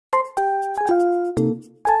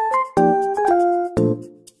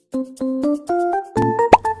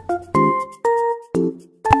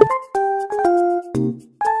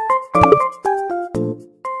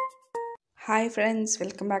Hi friends,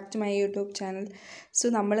 welcome back to my YouTube channel. So,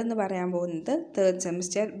 നമ്മളെന്ന് പറയാൻ പോകുന്നത് 3rd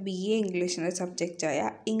semester BA ഇംഗ്ലീഷിൻ്റെ സബ്ജക്റ്റായ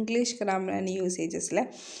English grammar and യൂസേജസിലെ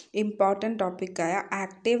important ടോപ്പിക്കായ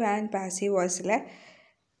active and passive വോയിസിലെ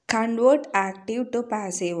convert active to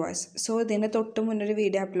passive voice. So, ഇതിന് തൊട്ട് മുന്നൊരു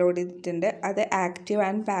video upload ചെയ്തിട്ടുണ്ട്. അത് active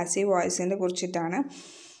and passive വോയിസിനെ കുറിച്ചിട്ടാണ്.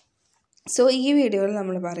 So ഈ വീഡിയോയിൽ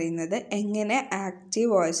നമ്മൾ പറയുന്നത് എങ്ങനെ ആക്റ്റീവ്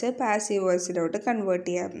വോയിസ് പാസീവ് വോയിസിലോട്ട് കൺവേർട്ട്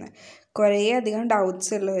ചെയ്യാമെന്ന്. കുറേ അധികം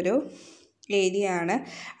ഡൗട്ട്സ് ഉള്ളൊരു ഏരിയ ആണ്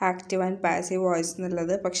ആക്റ്റീവ് ആൻഡ് പാസീവ് വോയിസ്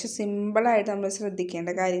എന്നുള്ളത്. പക്ഷെ സിമ്പിളായിട്ട് നമ്മൾ ശ്രദ്ധിക്കേണ്ട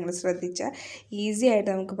കാര്യങ്ങൾ ശ്രദ്ധിച്ചാൽ ഈസി ആയിട്ട്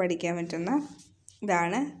നമുക്ക് പഠിക്കാൻ പറ്റുന്ന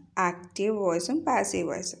ഇതാണ് ആക്റ്റീവ് വോയിസും പാസീവ്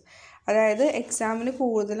വോയിസും. അതായത് എക്സാമിന്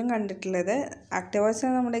കൂടുതലും കണ്ടിട്ടുള്ളത് ആക്റ്റീവ്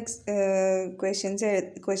വോയിസിന് നമ്മുടെ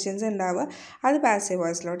ക്വസ്റ്റ്യൻസ് ഉണ്ടാവുക, അത് പാസീവ്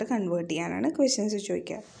വോയിസിലോട്ട് കൺവേർട്ട് ചെയ്യാനാണ് ക്വസ്റ്റ്യൻസ്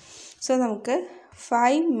ചോദിക്കുക. സോ നമുക്ക്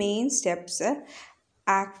 5 main steps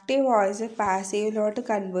active voice പാസീവിലോട്ട്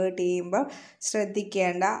convert ചെയ്യുമ്പോൾ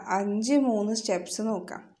ശ്രദ്ധിക്കേണ്ട 3 സ്റ്റെപ്സ്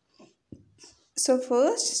നോക്കാം. സോ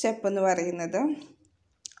ഫസ്റ്റ് സ്റ്റെപ്പ് എന്ന് പറയുന്നത്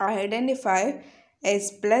identify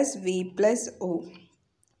S plus V plus O,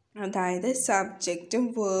 അതായത് സബ്ജക്റ്റും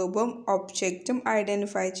വേർബും ഒബ്ജക്റ്റും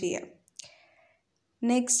ഐഡൻറ്റിഫൈ ചെയ്യാം.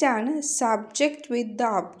 നെക്സ്റ്റ് ആണ് subject with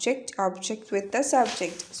the object, object with the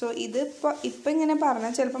subject. So ഇപ്പം ഇങ്ങനെ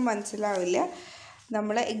പറഞ്ഞാൽ ചിലപ്പോൾ മനസ്സിലാവില്ല.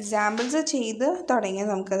 നമ്മൾ എക്സാമ്പിൾസ് ചെയ്ത് തുടങ്ങിയാൽ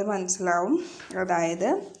നമുക്കത് മനസ്സിലാവും. അതായത്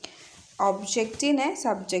ഒബ്ജക്റ്റിനെ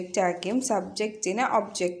സബ്ജക്റ്റാക്കിയും സബ്ജക്റ്റിനെ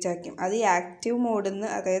ഒബ്ജക്റ്റാക്കിയും. അത് ഈ ആക്റ്റീവ് മോഡിൽ നിന്ന്,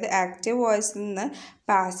 അതായത് ആക്റ്റീവ് വോയിസിൽ നിന്ന്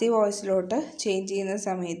പാസീവ് വോയിസിലോട്ട് ചേഞ്ച് ചെയ്യുന്ന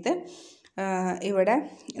സമയത്ത് ഇവിടെ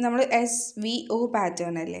നമ്മൾ SVO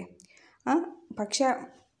പാറ്റേൺ അല്ലേ, പക്ഷെ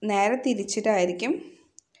നേരെ തിരിച്ചിട്ടായിരിക്കും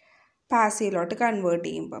പാസീവിലോട്ട് കൺവേർട്ട്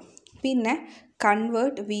ചെയ്യുമ്പോൾ. പിന്നെ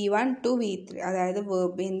കൺവേർട്ട് V1 to V3, അതായത്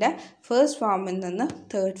വേർബിൻ്റെ ഫസ്റ്റ് ഫോമിൽ നിന്ന്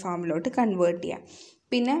തേർഡ് ഫോമിലോട്ട് കൺവേർട്ട് ചെയ്യാം.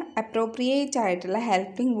 പിന്നെ അപ്രോപ്രിയേറ്റ് ആയിട്ടുള്ള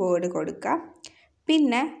ഹെൽപ്പിംഗ് വേർഡ് കൊടുക്കുക.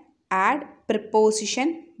 പിന്നെ add preposition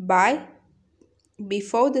by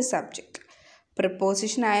before the subject.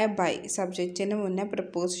 പ്രിപ്പോസിഷനായ by, സബ്ജക്റ്റിന് മുന്നേ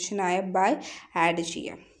പ്രിപ്പോസിഷനായ ബൈ ആഡ്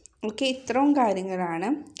ചെയ്യാം. ഓക്കെ, ഇത്രയും കാര്യങ്ങളാണ്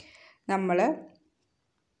നമ്മൾ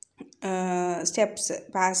സ്റ്റെപ്സ്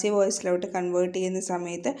പാസീവ് വോയിസിലോട്ട് കൺവേർട്ട് ചെയ്യുന്ന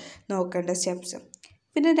സമയത്ത് നോക്കേണ്ട സ്റ്റെപ്സ്.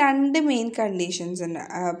 പിന്നെ 2 മെയിൻ കണ്ടീഷൻസ് ഉണ്ട്.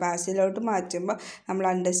 പാസീവിലോട്ട് മാറ്റുമ്പോൾ നമ്മൾ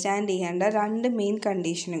അണ്ടർസ്റ്റാൻഡ് ചെയ്യേണ്ട 2 മെയിൻ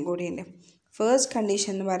കണ്ടീഷനും കൂടിയുണ്ട്. ഫസ്റ്റ്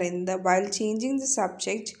കണ്ടീഷൻ എന്ന് പറയുന്നത് while changing the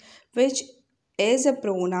subject which is A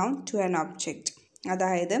pronoun to an object.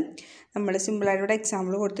 അതായത് നമ്മൾ സിമ്പിളായിട്ട്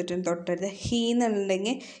എക്സാമ്പിൾ കൊടുത്തിട്ടുണ്ട് തൊട്ടടുത്ത്. ഹീ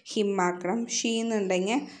എന്നുണ്ടെങ്കിൽ ഹിം ആക്കണം, ഷീ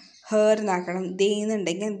എന്നുണ്ടെങ്കിൽ ഹേർ എന്നാക്കണം, ദേ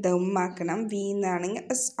എന്നുണ്ടെങ്കിൽ ദം ആക്കണം, വി എന്നാണെങ്കിൽ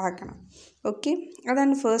എസ് ആക്കണം. ഓക്കെ,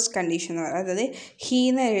 അതാണ് ഫസ്റ്റ് കണ്ടീഷൻ എന്ന് പറയുന്നത്. അതായത്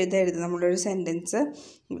ഹീന്ന് എഴുതരുത്. നമ്മളൊരു സെൻറ്റൻസ്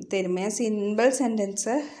തരുമ്പോൾ സിമ്പിൾ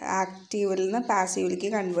സെൻറ്റൻസ് ആക്റ്റീവിൽ നിന്ന്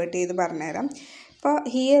പാസീവിലേക്ക് കൺവേർട്ട് ചെയ്ത് പറഞ്ഞുതരാം. ഇപ്പോൾ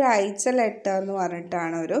ഹീ റൈറ്റ്സ് എ ലെറ്റർ എന്ന്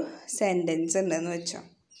പറഞ്ഞിട്ടാണ് ഒരു സെൻറ്റൻസ് ഉണ്ടെന്ന് വെച്ചോ.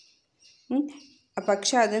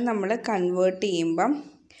 പക്ഷെ അത് നമ്മൾ കൺവേർട്ട് ചെയ്യുമ്പം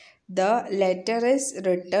the letter is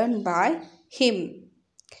written by him.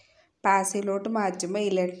 പാസീവിലോട്ട് മാറ്റുമ്പോൾ ഈ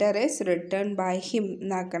letter is written by him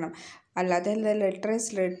എന്നാക്കണം, അല്ലാതെ the letter is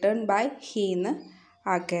written by he എന്ന്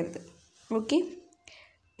ആക്കരുത്. ഓക്കെ,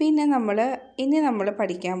 പിന്നെ ഇനി നമ്മൾ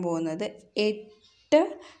പഠിക്കാൻ പോകുന്നത് 8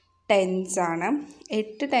 ടെൻസാണ്.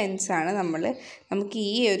 8 ടെൻസാണ് നമുക്ക്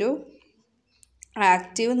ഈ ഒരു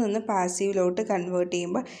ആക്റ്റീവ് നിന്ന് പാസീവിലോട്ട് കൺവേർട്ട്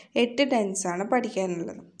ചെയ്യുമ്പോൾ 8 ടെൻസാണ്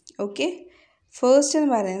പഠിക്കാനുള്ളത്. ഓക്കെ, ഫസ്റ്റ്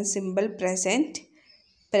എന്ന് പറയുന്നത് simple present,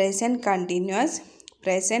 present continuous,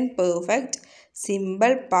 present perfect,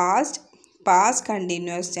 simple past, past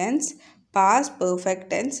continuous tense, past perfect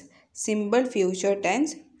tense, simple future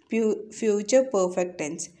tense, future perfect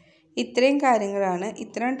tense. ഇത്രയും കാര്യങ്ങളാണ്,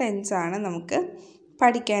 ഇത്രയും ടെൻസാണ് നമുക്ക്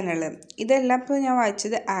പഠിക്കാനുള്ളത്. ഇതെല്ലാം ഇപ്പോൾ ഞാൻ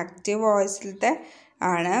വായിച്ചത് ആക്റ്റീവ് വോയിസിലത്തെ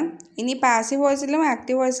ആണ്. ഇനി പാസീവ് വോയിസിലും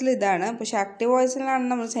ആക്റ്റീവ് വോയിസിലും ഇതാണ്. പക്ഷേ ആക്റ്റീവ് വോയിസിലാണ്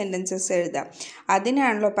നമ്മൾ സെൻറ്റൻസസ് എഴുതുക.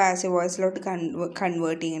 അതിനാണല്ലോ പാസീവ് വോയിസിലോട്ട്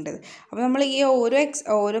കൺവേർട്ട് ചെയ്യേണ്ടത്. അപ്പോൾ നമ്മൾ ഈ ഓരോ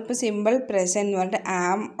ഇപ്പോൾ സിമ്പിൾ പ്രസൻറ്റ് എന്ന് പറഞ്ഞിട്ട്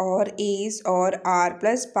ആം or is or R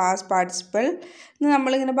plus past participle എന്ന്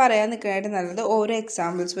നമ്മളിങ്ങനെ പറയാൻ നിൽക്കാനായിട്ട് നല്ലത് ഓരോ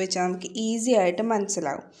എക്സാമ്പിൾസ് വെച്ചാൽ നമുക്ക് ഈസി ആയിട്ട്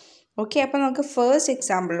മനസ്സിലാവും. ഓക്കെ, അപ്പോൾ നമുക്ക് ഫസ്റ്റ്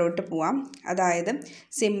എക്സാമ്പിളിലോട്ട് പോവാം. അതായത്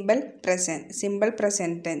simple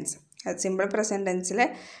present tense. Simple present ടെൻസിൽ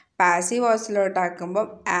passive വോയിസിലോട്ടാക്കുമ്പോൾ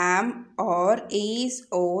am or is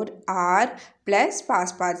or R plus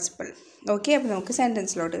past participle. Okay, അപ്പോൾ നമുക്ക്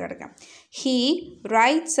സെൻറ്റൻസിലോട്ട് കിടക്കാം. He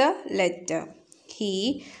rights A letter. He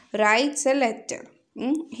rights A letter.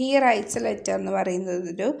 He rights A letter എന്ന് പറയുന്നത്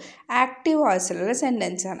ഒരു ആക്റ്റീവ് വോയിസിലുള്ള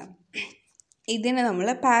സെൻറ്റൻസാണ്. ഇതിനെ നമ്മൾ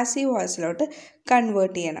പാസീവ് വോയിസിലോട്ട്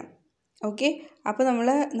കൺവേർട്ട് ചെയ്യണം. ഓക്കെ, അപ്പോൾ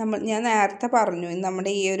ഞാൻ നേരത്തെ പറഞ്ഞു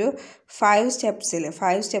നമ്മുടെ ഈ ഒരു 5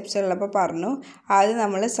 സ്റ്റെപ്സ് ഉള്ളപ്പോൾ പറഞ്ഞു ആദ്യം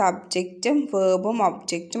നമ്മൾ സബ്ജക്റ്റും വേർബും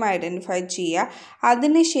ഒബ്ജക്റ്റും ഐഡൻറ്റിഫൈ ചെയ്യുക.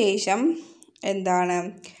 അതിനുശേഷം എന്താണ്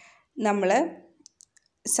നമ്മൾ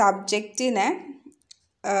സബ്ജക്റ്റിനെ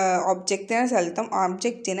ഒബ്ജക്റ്റിനെ സ്ഥലത്തും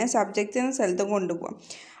ഒബ്ജക്റ്റിനെ സബ്ജക്റ്റിനെ സ്ഥലത്തും കൊണ്ടുപോകാം.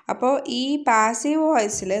 അപ്പോൾ ഈ പാസീവ്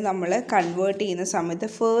വോയിസിൽ നമ്മൾ കൺവേർട്ട് ചെയ്യുന്ന സമയത്ത്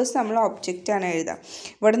ഫേസ്റ്റ് നമ്മൾ ഒബ്ജക്റ്റാണ് എഴുതുക.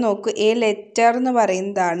 ഇവിടെ നോക്കൂ, എ ലെറ്റർ എന്ന്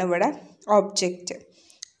പറയുന്നതാണ് ഇവിടെ ഒബ്ജക്റ്റ്.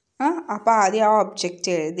 അപ്പോൾ ആദ്യം ആ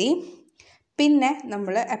ഒബ്ജക്റ്റ് എഴുതി, പിന്നെ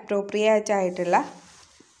നമ്മൾ അപ്രോപ്രിയേറ്റ് ആയിട്ടുള്ള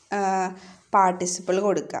പാർട്ടിസിപ്പിൾ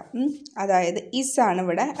കൊടുക്കുക. അതായത് ഇസ് ആണ്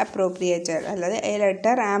ഇവിടെ അപ്രോപ്രിയേറ്റ് ആയിട്ട്, അല്ലാതെ എ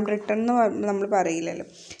ലെറ്റർ ആം റിട്ടൺ എന്ന് നമ്മൾ പറയില്ലല്ലോ.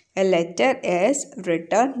 A letter is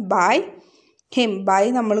written by him, by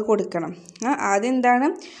നമ്മൾ കൊടുക്കണം. ആദ്യം എന്താണ്,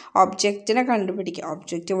 ഒബ്ജക്റ്റിനെ കണ്ടുപിടിക്കുക.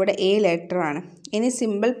 ഒബ്ജക്റ്റ് ഇവിടെ എ ലെറ്റർ ആണ്. ഇനി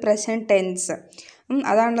സിമ്പിൾ പ്രസൻറ്റ് ടെൻസ്,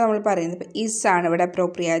 അതാണ് നമ്മൾ പറയുന്നത്. ഇപ്പോൾ ഇസ് ആണ് ഇവിടെ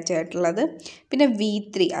അപ്രോപ്രിയേറ്റ് ആയിട്ടുള്ളത്. പിന്നെ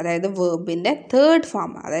V3 അതായത് വേർബിൻ്റെ തേർഡ്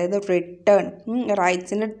ഫോം, അതായത് റിട്ടേൺ.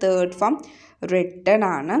 റൈറ്റ്സിൻ്റെ തേർഡ് ഫോം റിട്ടേൺ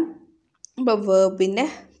ആണ്. ഇപ്പോൾ വേർബിൻ്റെ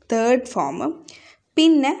തേർഡ് ഫോം.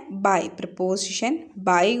 പിന്നെ ബൈ, പ്രിപ്പോസിഷൻ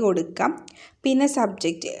ബൈ കൊടുക്കാം. പിന്നെ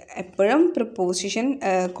സബ്ജക്റ്റ്, എപ്പോഴും പ്രിപ്പോസിഷൻ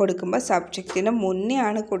കൊടുക്കുമ്പോൾ സബ്ജക്റ്റിന് മുന്നേ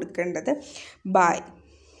ആണ് കൊടുക്കേണ്ടത്, ബൈ.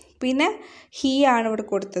 പിന്നെ ഹീ ആണ് ഇവിടെ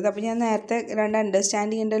കൊടുത്തത്. അപ്പോൾ ഞാൻ നേരത്തെ 2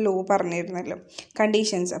 അണ്ടർസ്റ്റാൻഡിങ്ങിൻ്റെ ലോ പറഞ്ഞിരുന്നല്ലോ,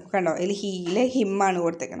 കണ്ടീഷൻസ്. അപ്പോൾ കണ്ടോ, ഇതിൽ ഹീയിൽ ഹിം ആണ്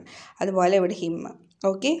കൊടുത്തേക്കുന്നത്, അതുപോലെ ഇവിടെ ഹിം.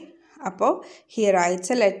 ഓക്കെ, അപ്പോൾ ഹി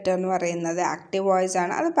റൈറ്റ്സ് എ ലെറ്റർ എന്ന് പറയുന്നത് ആക്റ്റീവ് വോയിസ്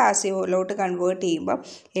ആണ്. അത് പാസീവിലോട്ട് കൺവേർട്ട് ചെയ്യുമ്പോൾ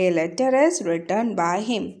A letter is written by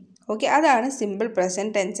him. Okay, അതാണ് സിമ്പിൾ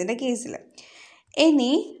പ്രസൻറ്റ് ടെൻസിൻ്റെ കേസിൽ.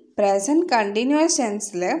 ഇനി present continuous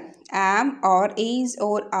ടെൻസിൽ am or is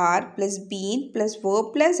or R plus been plus verb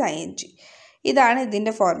plus ING, ഇതാണ്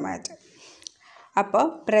ഇതിൻ്റെ ഫോർമാറ്റ്. അപ്പോൾ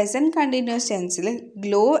present continuous ടെൻസിൽ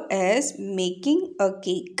glow is making A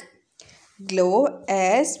cake, glow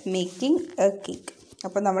is making A cake.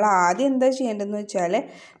 അപ്പോൾ നമ്മൾ ആദ്യം എന്താ ചെയ്യേണ്ടതെന്ന് വെച്ചാൽ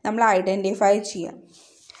നമ്മൾ ഐഡൻറ്റിഫൈ ചെയ്യാം.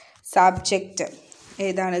 സബ്ജക്റ്റ്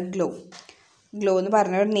ഏതാണ്, ഗ്ലോ. ഗ്ലോ എന്ന്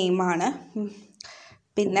പറഞ്ഞ ഒരു നെയിമാണ്.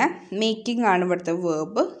 പിന്നെ മേക്കിംഗ് ആണ് ഇവിടുത്തെ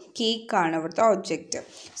വേർബ്, കേക്ക് ആണ് ഇവിടുത്തെ ഒബ്ജക്റ്റ്.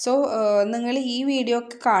 സോ നിങ്ങൾ ഈ വീഡിയോ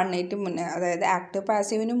ഒക്കെ കാണുന്നതിന് മുന്നേ, അതായത് ആക്റ്റീവ്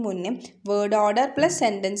പാസീവിന് മുന്നേ word order plus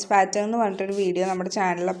sentence pattern എന്ന് പറഞ്ഞിട്ടൊരു വീഡിയോ നമ്മുടെ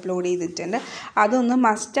ചാനലിൽ അപ്ലോഡ് ചെയ്തിട്ടുണ്ട്. അതൊന്ന്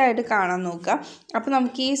മസ്റ്റായിട്ട് കാണാൻ നോക്കുക. അപ്പോൾ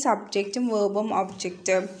നമുക്ക് ഈ സബ്ജക്റ്റും വേർബും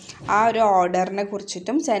ഒബ്ജക്റ്റ് ആ ഒരു ഓർഡറിനെ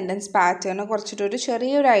കുറിച്ചിട്ടും സെൻറ്റൻസ് പാറ്റേണിനെ കുറിച്ചിട്ടൊരു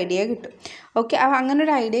ചെറിയൊരു ഐഡിയ കിട്ടും. ഓക്കെ, അപ്പോൾ അങ്ങനെ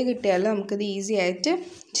ഒരു ഐഡിയ കിട്ടിയാൽ നമുക്കിത് ഈസി ആയിട്ട്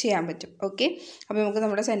ചെയ്യാൻ പറ്റും. ഓക്കെ, അപ്പോൾ നമുക്ക്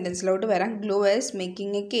നമ്മുടെ സെൻറ്റൻസിലോട്ട് വരാം. Glow is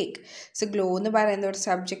making A cake. So glow എന്ന് പറയുന്നത് ഒരു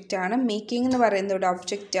സബ്ജക്റ്റ് ആണ്, മേക്കിംഗ് എന്ന് പറയുന്നത് ഒരു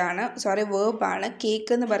ഒബ്ജക്റ്റ് ആണ്, വേർബാണ്.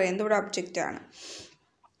 കേക്ക് എന്ന് പറയുന്നത് ഒരു ഒബ്ജക്റ്റ് ആണ്.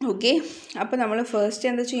 ഓക്കെ, അപ്പോൾ നമ്മൾ ഫസ്റ്റ്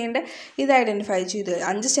എന്താ ചെയ്യേണ്ടത്, ഇത് ഐഡൻറ്റിഫൈ ചെയ്ത്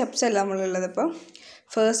 5 സ്റ്റെപ്സ് അല്ല നമ്മളുള്ളത്. അപ്പോൾ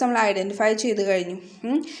ഫസ്റ്റ് നമ്മൾ ഐഡൻറ്റിഫൈ ചെയ്ത് കഴിഞ്ഞു.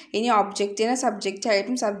 ഇനി ഒബ്ജക്റ്റിനെ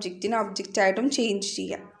സബ്ജക്റ്റായിട്ടും സബ്ജക്റ്റിനെ ഒബ്ജക്റ്റായിട്ടും ചേഞ്ച്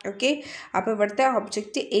ചെയ്യാം. ഓക്കെ, അപ്പോൾ ഇവിടുത്തെ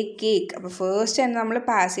ഒബ്ജക്റ്റ് എ കേക്ക്. അപ്പോൾ ഫസ്റ്റ് തന്നെ നമ്മൾ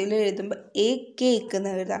പാസീവിൽ എഴുതുമ്പോൾ എ കേക്ക്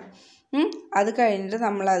എന്ന് എഴുതാം. അത് കഴിഞ്ഞിട്ട്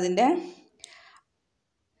നമ്മളതിൻ്റെ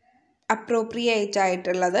അപ്രോപ്രിയേറ്റ്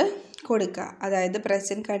ആയിട്ടുള്ളത് കൊടുക്കുക. അതായത്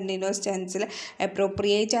പ്രസൻറ്റ് കണ്ടിന്യൂസ് ടെൻസിൽ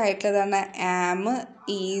അപ്രോപ്രിയേറ്റ് ആയിട്ടുള്ളതാണ് ആം,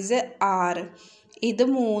 ഈസ്, ആർ. ഇത്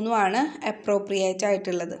 3ഉമാണ് അപ്രോപ്രിയേറ്റ്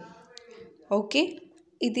ആയിട്ടുള്ളത്. ഓക്കെ,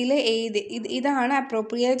 ഇതിൽ ഇതാണ്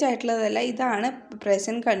അപ്രോപ്രിയേറ്റ് ആയിട്ടുള്ളതല്ല, ഇതാണ്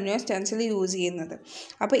പ്രസൻറ്റ് കണ്ടിന്യൂസ് ടെൻസിൽ യൂസ് ചെയ്യുന്നത്.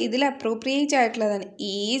 അപ്പോൾ ഇതിൽ അപ്രോപ്രിയേറ്റ് ആയിട്ടുള്ളതാണ്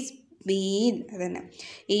ഈസ്, ബീൻ. അതന്നെ,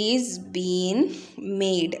 ഈസ് ബീൻ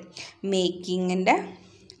മെയ്ഡ്. മേക്കിങ്ങിൻ്റെ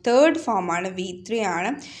തേർഡ് ഫോമാണ് V3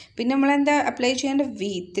 ആണ്. പിന്നെ നമ്മളെന്താ അപ്ലൈ ചെയ്യേണ്ട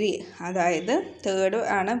V3, അതായത് തേർഡ്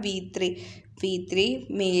ആണ് V3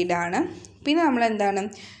 മെയ്ഡാണ്. പിന്നെ നമ്മളെന്താണ്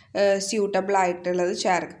സ്യൂട്ടബിൾ ആയിട്ടുള്ളത്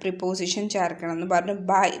പ്രിപ്പോസിഷൻ ചേർക്കണം എന്ന് പറഞ്ഞു.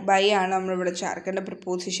 ബൈ ആണ് നമ്മളിവിടെ ചേർക്കേണ്ട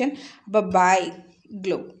പ്രിപ്പോസിഷൻ. അപ്പോൾ by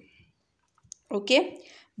glow. Okay,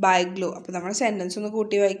 by glow. അപ്പോൾ നമ്മൾ സെൻറ്റൻസ് ഒന്ന്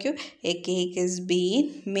കൂട്ടി വായിക്കൂ. A cake is been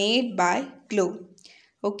made by glow.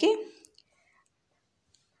 Okay,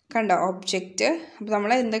 കണ്ടോ ഒബ്ജക്റ്റ്. അപ്പോൾ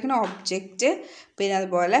നമ്മൾ എന്തൊക്കെയാണ് ഒബ്ജക്റ്റ്, പിന്നെ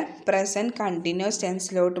അതുപോലെ പ്രസൻറ്റ് കണ്ടിന്യൂസ്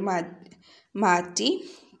ടെൻസിലോട്ട് മാറ്റി.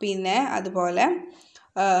 പിന്നെ അതുപോലെ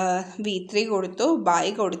V3 കൊടുത്തു, ബൈ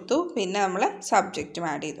കൊടുത്തു, പിന്നെ നമ്മൾ സബ്ജക്റ്റും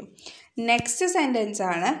ആഡ് ചെയ്തു. നെക്സ്റ്റ് സെൻറ്റൻസ്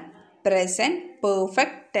ആണ് present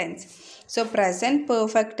perfect tense. So present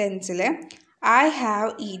perfect ടെൻസിൽ I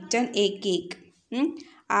have eaten A cake,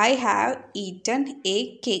 I have eaten A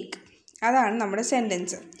cake, അതാണ് നമ്മുടെ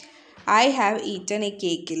sentence. I have eaten A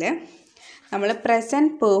കേക്കിൽ നമ്മൾ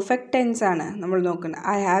പ്രസൻറ്റ് പെർഫെക്റ്റ് ടെൻസ് ആണ് നമ്മൾ നോക്കുന്നത്.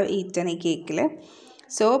 ഐ ഹാവ് ഈറ്റൻ എ കേക്കിൽ.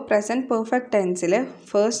 സോ പ്രസൻറ്റ് പെർഫെക്റ്റ് ടെൻസിൽ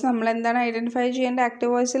ഫസ്റ്റ് നമ്മൾ എന്താണ് ഐഡൻറ്റിഫൈ ചെയ്യേണ്ട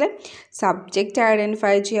ആക്റ്റീവ് വോയിസിൽ സബ്ജക്റ്റ്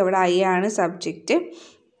ഐഡൻറ്റിഫൈ ചെയ്യുക. അവിടെ ഐ ആണ് സബ്ജക്റ്റ്.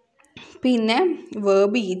 പിന്നെ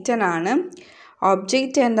വേർബ് ഈറ്റൻ ആണ്.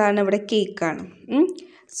 ഒബ്ജക്റ്റ് എന്താണ് ഇവിടെ കേക്കാണ്.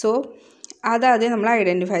 സോ അതാദ്യം നമ്മൾ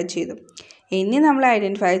ഐഡൻറ്റിഫൈ ചെയ്തു. ഇനി നമ്മൾ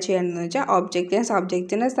ഐഡൻറ്റിഫൈ ചെയ്യേണ്ടതെന്ന് വെച്ചാൽ ഒബ്ജക്റ്റിനെ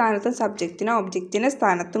സബ്ജക്റ്റിൻ്റെ സ്ഥാനത്തും സബ്ജക്റ്റിനെ ഒബ്ജക്റ്റിൻ്റെ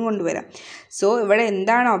സ്ഥാനത്തും കൊണ്ടുവരാം. സോ ഇവിടെ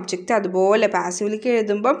എന്താണ് ഒബ്ജക്റ്റ് അതുപോലെ പാസീവിലേക്ക്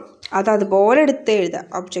എഴുതുമ്പം അതുപോലെ എടുത്ത് എഴുതുക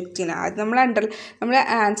ഒബ്ജക്റ്റിന്. അത് നമ്മൾ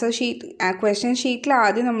ആൻസർ ഷീറ്റ് ക്വസ്റ്റ്യൻ ഷീറ്റിൽ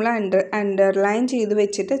ആദ്യം നമ്മൾ അണ്ടർലൈൻ ചെയ്ത്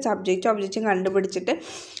വെച്ചിട്ട് സബ്ജക്റ്റും ഒബ്ജക്റ്റും കണ്ടുപിടിച്ചിട്ട്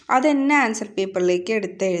അത് തന്നെ ആൻസർ പേപ്പറിലേക്ക്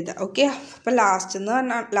എടുത്ത് എഴുതുക. ഓക്കെ, അപ്പോൾ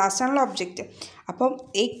ലാസ്റ്റാണല്ലോ ഒബ്ജക്റ്റ്. അപ്പം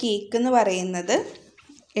ഈ കേക്ക് എന്ന് പറയുന്നത്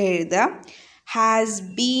എഴുതുക. ഹാസ്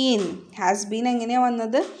ബീൻ എങ്ങനെയാണ്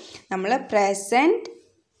വന്നത്? നമ്മൾ പ്രസൻറ്റ്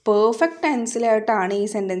പെർഫെക്റ്റ് ടെൻസിലായിട്ടാണ് ഈ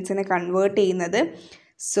സെൻറ്റൻസിനെ കൺവേർട്ട് ചെയ്യുന്നത്.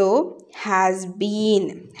 സോ ഹാസ് ബീൻ,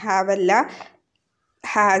 ഹാവ് അല്ല,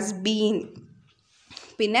 ഹാസ് ബീൻ.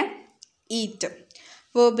 പിന്നെ ഈറ്റ്,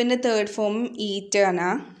 വേർബിൻ്റെ തേർഡ് ഫോം ഈറ്റൺ ആണ്.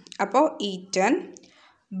 അപ്പോൾ eaten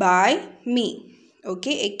by me.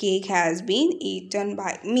 Okay, A cake has been eaten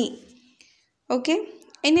by me. Okay,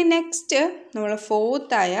 ഇനി നെക്സ്റ്റ് നമ്മൾ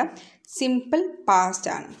ഫോർത്തായ സിമ്പിൾ പാസ്റ്റ്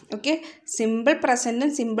ആണ്. ഓക്കെ, സിമ്പിൾ പ്രസൻറ്റും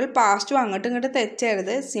സിമ്പിൾ പാസ്റ്റും അങ്ങോട്ടും ഇങ്ങോട്ടും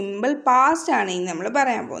തെറ്റരുത്. സിമ്പിൾ പാസ്റ്റ് ആണ് ഇനി നമ്മൾ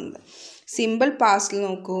പറയാൻ പോകുന്നത്. സിമ്പിൾ പാസ്റ്റിൽ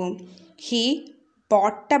നോക്കൂ, ഹീ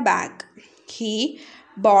ബോട്ട് എ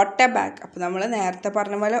ബാഗ്. അപ്പോൾ നമ്മൾ നേരത്തെ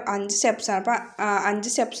പറഞ്ഞ പോലെ 5 സ്റ്റെപ്സാണ്. അപ്പോൾ 5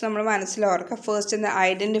 സ്റ്റെപ്സ് നമ്മൾ മനസ്സിലോർക്കുക. ഫസ്റ്റ് ഒന്ന്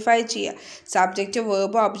ഐഡൻറ്റിഫൈ ചെയ്യുക. സബ്ജക്റ്റ്,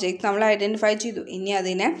 വേർബ്, ഒബ്ജക്റ്റ് നമ്മൾ ഐഡൻറ്റിഫൈ ചെയ്തു. ഇനി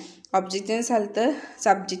അതിനെ ഒബ്ജക്റ്റിൻ്റെ സ്ഥലത്ത്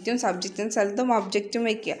സബ്ജക്റ്റും സബ്ജക്റ്റിൻ്റെ സ്ഥലത്തും ഒബ്ജക്റ്റും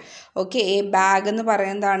വയ്ക്കുക. ഓക്കെ, ഈ ബാഗ് എന്ന്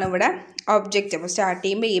പറയുന്നതാണ് ഇവിടെ ഒബ്ജക്റ്റ്. അപ്പോൾ സ്റ്റാർട്ട്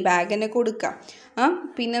ചെയ്യുമ്പോൾ ഈ ബാഗിനെ കൊടുക്കുക.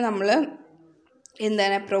 പിന്നെ നമ്മൾ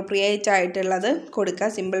എന്താണ് അപ്രോപ്രിയേറ്റ് ആയിട്ടുള്ളത് കൊടുക്കുക.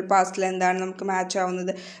 സിമ്പിൾ പാസ്റ്റിൽ എന്താണ് നമുക്ക് മാച്ച്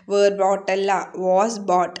ആവുന്നത്? Where ബോട്ടല്ല, was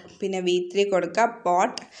boat. പിന്നെ V3 കൊടുക്കുക,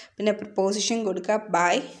 ബോട്ട്. പിന്നെ പ്രിപ്പോസിഷൻ കൊടുക്കുക,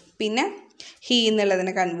 ബൈ. പിന്നെ ഹീ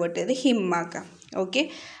എന്നുള്ളതിനെ കൺവേർട്ട് ചെയ്ത് ഹിം ആക്കാം. ഓക്കെ,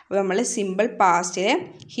 അപ്പോൾ നമ്മൾ simple പാസ്റ്റിൽ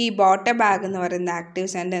he boat A bag എന്ന് പറയുന്ന ആക്റ്റീവ്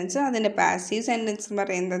സെൻറ്റൻസ്, അതിൻ്റെ പാസീവ് സെൻറ്റൻസ് എന്ന്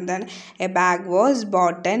പറയുന്നത് എന്താണ്? A bag was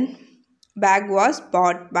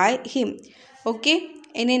boat by him. Okay,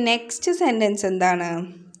 ഇനി നെക്സ്റ്റ് സെൻറ്റൻസ് എന്താണ്?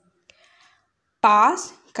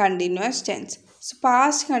 Past continuous tense. So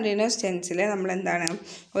past continuous ടെൻസിൽ നമ്മൾ എന്താണ്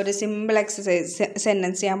ഒരു സിമ്പിൾ എക്സസൈസ്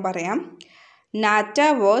സെൻറ്റൻസ് ഞാൻ പറയാം. നാറ്റ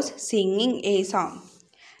was singing A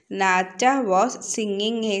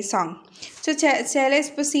song. So ചില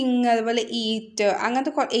ഇപ്പോൾ സിംഗ്, അതുപോലെ ഈറ്റ്,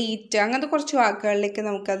 അങ്ങനത്തെ കുറച്ച് വാക്കുകളിലേക്ക്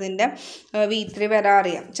നമുക്കതിൻ്റെ V3 വരാൻ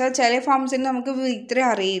അറിയാം. ചില ഫോംസിന് നമുക്ക് V3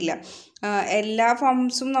 അറിയില്ല. എല്ലാ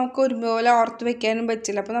ഫോംസും നമുക്ക് ഒരുപോലെ ഓർത്ത് വെക്കാനും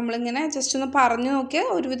പറ്റില്ല. അപ്പോൾ നമ്മളിങ്ങനെ ജസ്റ്റ് ഒന്ന് പറഞ്ഞു നോക്കിയാൽ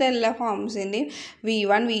ഒരുവിധം എല്ലാ ഫോംസിൻ്റെയും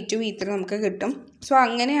V1, V2, V3 നമുക്ക് കിട്ടും. സോ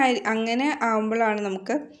അങ്ങനെ ആകുമ്പോഴാണ്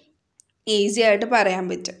നമുക്ക് ഈസി ആയിട്ട് പറയാൻ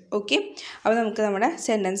പറ്റും. ഓക്കെ, അപ്പോൾ നമുക്ക് നമ്മുടെ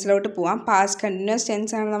സെൻറ്റൻസിലോട്ട് പോവാം. പാസ്റ്റ് കണ്ടിന്യൂസ്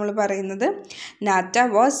ടെൻസ് ആണ് നമ്മൾ പറയുന്നത്. നാറ്റ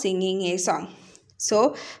was singing A song. So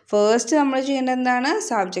first നമ്മൾ ചെയ്യേണ്ടത് എന്താണ്?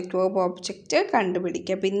 സബ്ജക്റ്റ്, വേർബ്, ഒബ്ജക്റ്റ്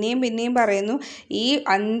കണ്ടുപിടിക്കുക. പിന്നെയും പറയുന്നു, ഈ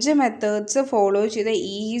 5 മെത്തേഡ്സ് ഫോളോ ചെയ്ത്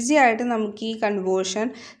ഈസി ആയിട്ട് നമുക്ക് ഈ കൺവേർഷൻ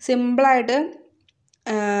സിമ്പിളായിട്ട്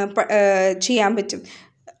ചെയ്യാൻ പറ്റും.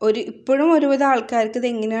 ഇപ്പോഴും ഒരുവിധ ആൾക്കാർക്ക് ഇത്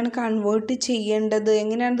എങ്ങനെയാണ് കൺവേർട്ട് ചെയ്യേണ്ടത്,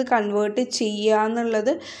 എങ്ങനെയാണ് ഇത് കൺവേർട്ട് ചെയ്യുക എന്നുള്ളത്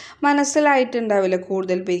മനസ്സിലായിട്ടുണ്ടാവില്ല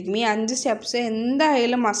കൂടുതൽ പേർക്കും. ഈ 5 സ്റ്റെപ്സ്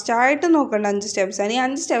എന്തായാലും മസ്റ്റായിട്ട് നോക്കേണ്ട 5 സ്റ്റെപ്സാണ്. ഈ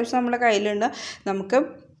 5 സ്റ്റെപ്സ് നമ്മുടെ കയ്യിലുണ്ട്, നമുക്ക്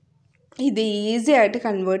ഇത് ഈസി ആയിട്ട്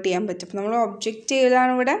കൺവേർട്ട് ചെയ്യാൻ പറ്റും. അപ്പോൾ നമ്മൾ ഒബ്ജക്റ്റ്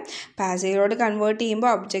ഏതാണ് ഇവിടെ? പാസീവിലോട്ട് കൺവേർട്ട് ചെയ്യുമ്പോൾ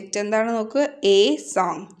ഒബ്ജക്റ്റ് എന്താണ് നോക്കുക? A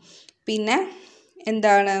song. പിന്നെ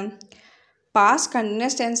എന്താണ്? പാസ്റ്റ്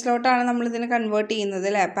കണ്ടിന്യൂസ് ടെൻസിലോട്ടാണ് നമ്മളിതിനെ കൺവേർട്ട് ചെയ്യുന്നത്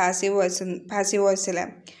അല്ലേ? Passive വോയിസിൽ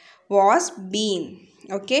was been.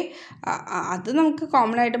 ഓക്കെ, അത് നമുക്ക്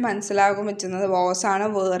കോമൺ ആയിട്ട് മനസ്സിലാകാൻ പറ്റുന്നത് വാസ് ആണ്,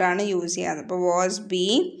 വേറാണ് യൂസ് ചെയ്യാറ്. അപ്പോൾ വാസ്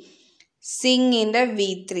ബീൻ. സിങ്ങിൻ്റെ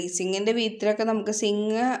V3 ഒക്കെ നമുക്ക്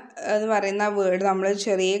സിങ് എന്ന് പറയുന്ന വേർഡ് നമ്മൾ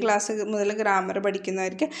ചെറിയ ക്ലാസ് മുതൽ ഗ്രാമർ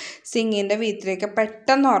പഠിക്കുന്നവർക്ക് സിങ്ങിൻ്റെ V3 ഒക്കെ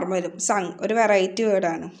പെട്ടെന്ന് ഓർമ്മ വരും. സങ് ഒരു വെറൈറ്റി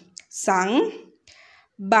വേർഡാണ്. സങ്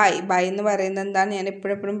ബൈ എന്ന് പറയുന്നത് എന്താണ്? ഞാൻ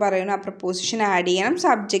എപ്പോഴും പറയുന്നു, ആ പ്രപ്പോസിഷൻ ആഡ് ചെയ്യണം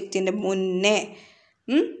സബ്ജക്റ്റിൻ്റെ മുന്നേ.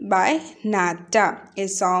 By നാറ്റ. A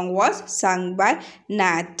song was sung by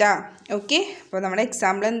നാറ്റ. Okay, അപ്പോൾ നമ്മുടെ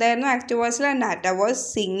എക്സാമ്പിൾ എന്തായിരുന്നു? Active വോയിസിൽ നാറ്റ was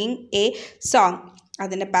singing A song.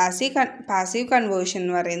 അതിൻ്റെ പാസീവ് കൺവേർഷൻ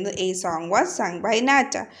എന്ന് പറയുന്നത് A song was sung by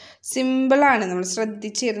നാറ്റ. സിമ്പിളാണ്, നമ്മൾ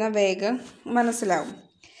ശ്രദ്ധിച്ചിരുന്ന വേഗം മനസ്സിലാവും.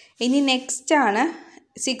 ഇനി നെക്സ്റ്റ് ആണ്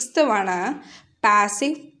 6th one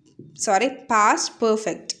past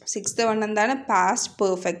perfect. 6th one എന്താണ്? പാസ്റ്റ്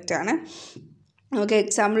പെർഫെക്റ്റ് ആണ്. നമുക്ക്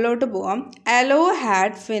എക്സാമ്പിളിലോട്ട് പോവാം. Hello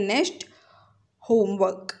had finished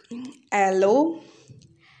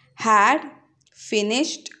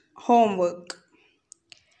homework.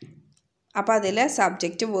 അപ്പോൾ അതിൽ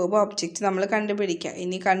സബ്ജക്റ്റ്, വേർബ്, ഒബ്ജക്റ്റ് നമ്മൾ കണ്ടുപിടിക്കുക.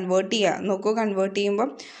 ഇനി കൺവേർട്ട് ചെയ്യുക. നോക്കൂ, കൺവേർട്ട് ചെയ്യുമ്പോൾ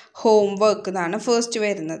ഹോംവർക്ക് എന്നാണ് ഫസ്റ്റ്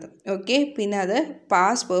വരുന്നത്. ഓക്കെ, പിന്നെ അത്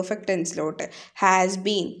പാസ്റ്റ് പെർഫെക്റ്റ് ടെൻസിലോട്ട് ഹാസ്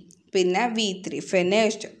ബീൻ, പിന്നെ V3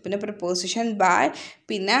 ഫിനിഷ്ഡ്, പിന്നെ പ്രിപ്പോസിഷൻ ബൈ,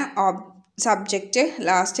 പിന്നെ subject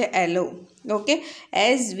last hello. Okay,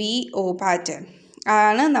 SVO pattern.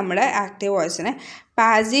 ആണ് നമ്മുടെ ആക്റ്റീവ് വോയിസിന്.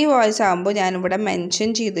 പാസീവ് വോയിസ് ആകുമ്പോൾ ഞാനിവിടെ മെൻഷൻ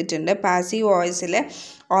ചെയ്തിട്ടുണ്ട്. Passive വോയിസിൽ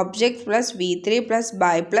object plus V3 plus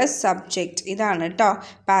by plus subject ഇതാണ് കേട്ടോ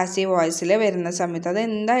പാസീവ് വോയിസിൽ വരുന്ന സമയത്ത്. അത്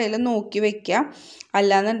എന്തായാലും നോക്കി വയ്ക്കുക.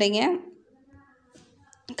 അല്ലാന്നുണ്ടെങ്കിൽ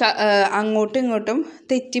അങ്ങോട്ടും ഇങ്ങോട്ടും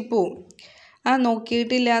തെറ്റിപ്പോവും.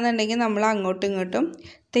 നോക്കിയിട്ടില്ല എന്നുണ്ടെങ്കിൽ നമ്മൾ അങ്ങോട്ടും ഇങ്ങോട്ടും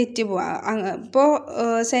തെറ്റിപ്പോവാം. ഇപ്പോൾ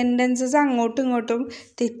സെൻറ്റൻസസ് അങ്ങോട്ടും ഇങ്ങോട്ടും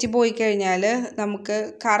തെറ്റിപ്പോയി കഴിഞ്ഞാൽ നമുക്ക്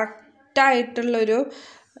കറക്റ്റായിട്ടുള്ളൊരു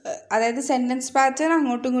അതായത് സെൻറ്റൻസ് പാറ്റേൺ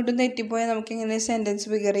അങ്ങോട്ടും ഇങ്ങോട്ടും തെറ്റിപ്പോയാൽ നമുക്ക് എങ്ങനെ സെൻറ്റൻസ്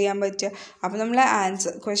ഫിഗർ ചെയ്യാൻ പറ്റുക. അപ്പോൾ നമ്മൾ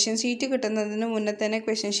ആൻസർ ക്വസ്റ്റ്യൻ ഷീറ്റ് കിട്ടുന്നതിന് മുന്നേ തന്നെ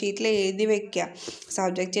ക്വസ്റ്റ്യൻ ഷീറ്റിൽ എഴുതി വെക്കുക.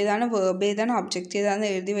 സബ്ജക്റ്റ് ഏതാണ്, വേർബ് ഏതാണ്, ഒബ്ജക്റ്റ് ഏതാണെന്ന്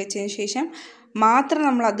എഴുതി വെച്ചതിന് ശേഷം മാത്രം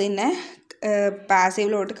നമ്മൾ അതിനെ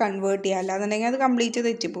പാസീവിലോട്ട് കൺവേർട്ട് ചെയ്യുക. അല്ലാന്നുണ്ടെങ്കിൽ അത് കംപ്ലീറ്റ്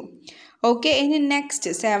തെറ്റിപ്പോവും. ഓക്കെ, ഇനി next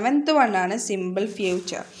 7th വണ്ണാണ് simple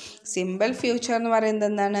future. Simple future എന്ന് പറയുന്നത്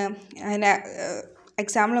എന്താണ്? അതിൻ്റെ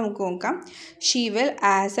എക്സാമ്പിൾ നമുക്ക് നോക്കാം. She will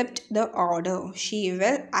accept the order. She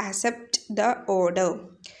will accept the order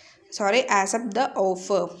accept the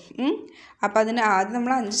offer. അപ്പോൾ അതിന് ആദ്യം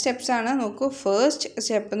നമ്മൾ 5 സ്റ്റെപ്സാണ്. നോക്കൂ, ഫസ്റ്റ്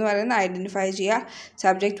സ്റ്റെപ്പ് എന്ന് പറയുന്നത് ഐഡൻറ്റിഫൈ ചെയ്യുക.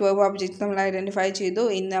 സബ്ജക്റ്റ് വേർബ് ഒബ്ജക്റ്റ് നമ്മൾ ഐഡൻറ്റിഫൈ ചെയ്തു.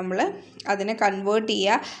 ഇനി നമ്മൾ അതിനെ കൺവേർട്ട്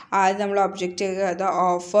ചെയ്യുക. ആദ്യം നമ്മൾ ഒബ്ജക്റ്റ് ദ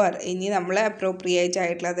ഓഫർ. ഇനി നമ്മൾ അപ്രോപ്രിയേറ്റ്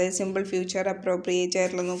ആയിട്ടുള്ള അതായത് സിമ്പിൾ ഫ്യൂച്ചർ അപ്രോപ്രിയേറ്റ്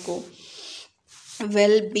ആയിട്ടുള്ള നോക്കൂ.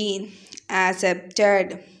 Well been,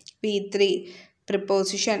 accepted, V3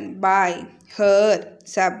 preposition by, her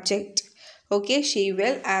subject. Okay, she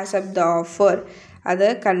will accept the offer. അത്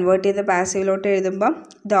കൺവേർട്ട് ചെയ്ത് പാസീവിലോട്ട് എഴുതുമ്പം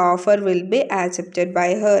the offer will be accepted by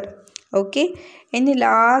her. Okay, ഇനി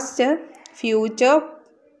last future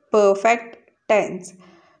perfect tense.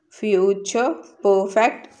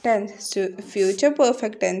 Future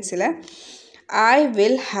perfect ടെൻസിൽ I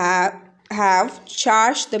will have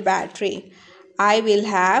charge the battery. I will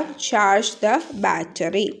have charged the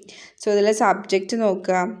battery. So ഇതിൽ subject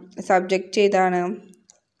നോക്കുക. Subject ഏതാണ്?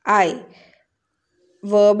 I.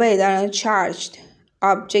 Verb ഏതാണ്? Charged.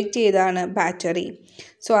 Object ഏതാണ്? Battery.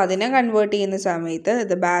 So അതിനെ convert ചെയ്യുന്ന സമയത്ത്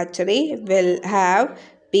the battery will have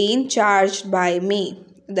been charged by me.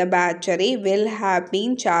 The battery will have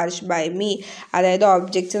been charged by me. അതായത്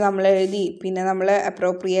object നമ്മൾ എഴുതി, പിന്നെ നമ്മൾ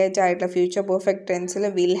അപ്രോപ്രിയേറ്റ് ആയിട്ടുള്ള ഫ്യൂച്ചർ പെർഫെക്റ്റ് ടെൻസിൽ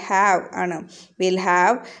വിൽ ഹാവ് ആണ്. വിൽ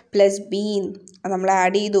ഹാവ് പ്ലസ് ബീൻ നമ്മൾ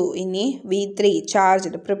ആഡ് ചെയ്തു. ഇനി V3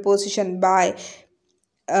 charged, preposition by,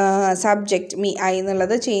 subject me. I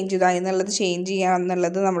എന്നുള്ളത് ചേഞ്ച് ചെയ്തു. ഐ എന്നുള്ളത് ചേഞ്ച് ചെയ്യുക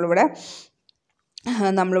എന്നുള്ളത്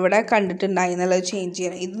നമ്മളിവിടെ കണ്ടിട്ടുണ്ടായി എന്നുള്ളത് ചേഞ്ച്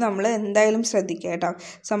ചെയ്യണം. ഇത് നമ്മൾ എന്തായാലും ശ്രദ്ധിക്കുക കേട്ടോ.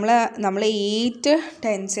 സോ നമ്മൾ 8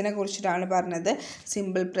 ടെൻസിനെ കുറിച്ചിട്ടാണ് പറഞ്ഞത്.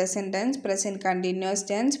 Simple present tense, present continuous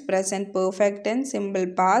tense, present perfect tense, simple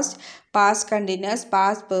past, past continuous,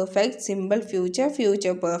 past perfect, simple future,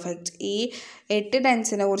 future perfect. ഈ 8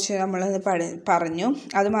 ടെൻസിനെ കുറിച്ച് നമ്മളത് പറഞ്ഞു.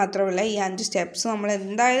 അതുമാത്രമല്ല ഈ 5 സ്റ്റെപ്സ് നമ്മൾ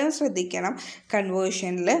എന്തായാലും ശ്രദ്ധിക്കണം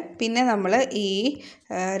കൺവേർഷനിൽ. പിന്നെ നമ്മൾ ഈ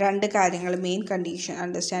 2 കാര്യങ്ങൾ മെയിൻ കണ്ടീഷൻ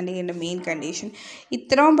അണ്ടർസ്റ്റാൻഡ് ചെയ്യേണ്ട മെയിൻ കണ്ടീഷൻ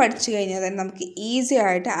ഇത്രയും പഠിച്ചു കഴിഞ്ഞാൽ തന്നെ നമുക്ക് ഈസി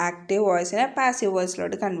ആയിട്ട് ആക്റ്റീവ് വോയിസിനെ പാസീവ്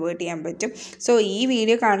വോയിസിലോട്ട് കൺവേർട്ട് ചെയ്യാൻ പറ്റും. സോ ഈ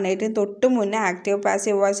വീഡിയോ കാണുന്നതിന് തൊട്ട് മുന്നേ ആക്റ്റീവ്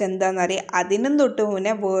പാസീവ് വോയിസ് എന്താണെന്നറിയാം. അതിനും തൊട്ട്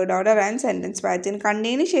മുന്നേ word order and sentence pattern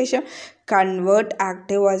കണ്ടതിന് ശേഷം convert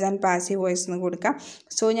active voice and passive voice എന്ന് കൊടുക്കാം.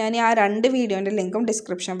 സോ ഞാൻ ആ 2 വീഡിയോൻ്റെ ലിങ്കും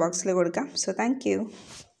ഡിസ്ക്രിപ്ഷൻ ബോക്സിൽ കൊടുക്കാം. So thank you.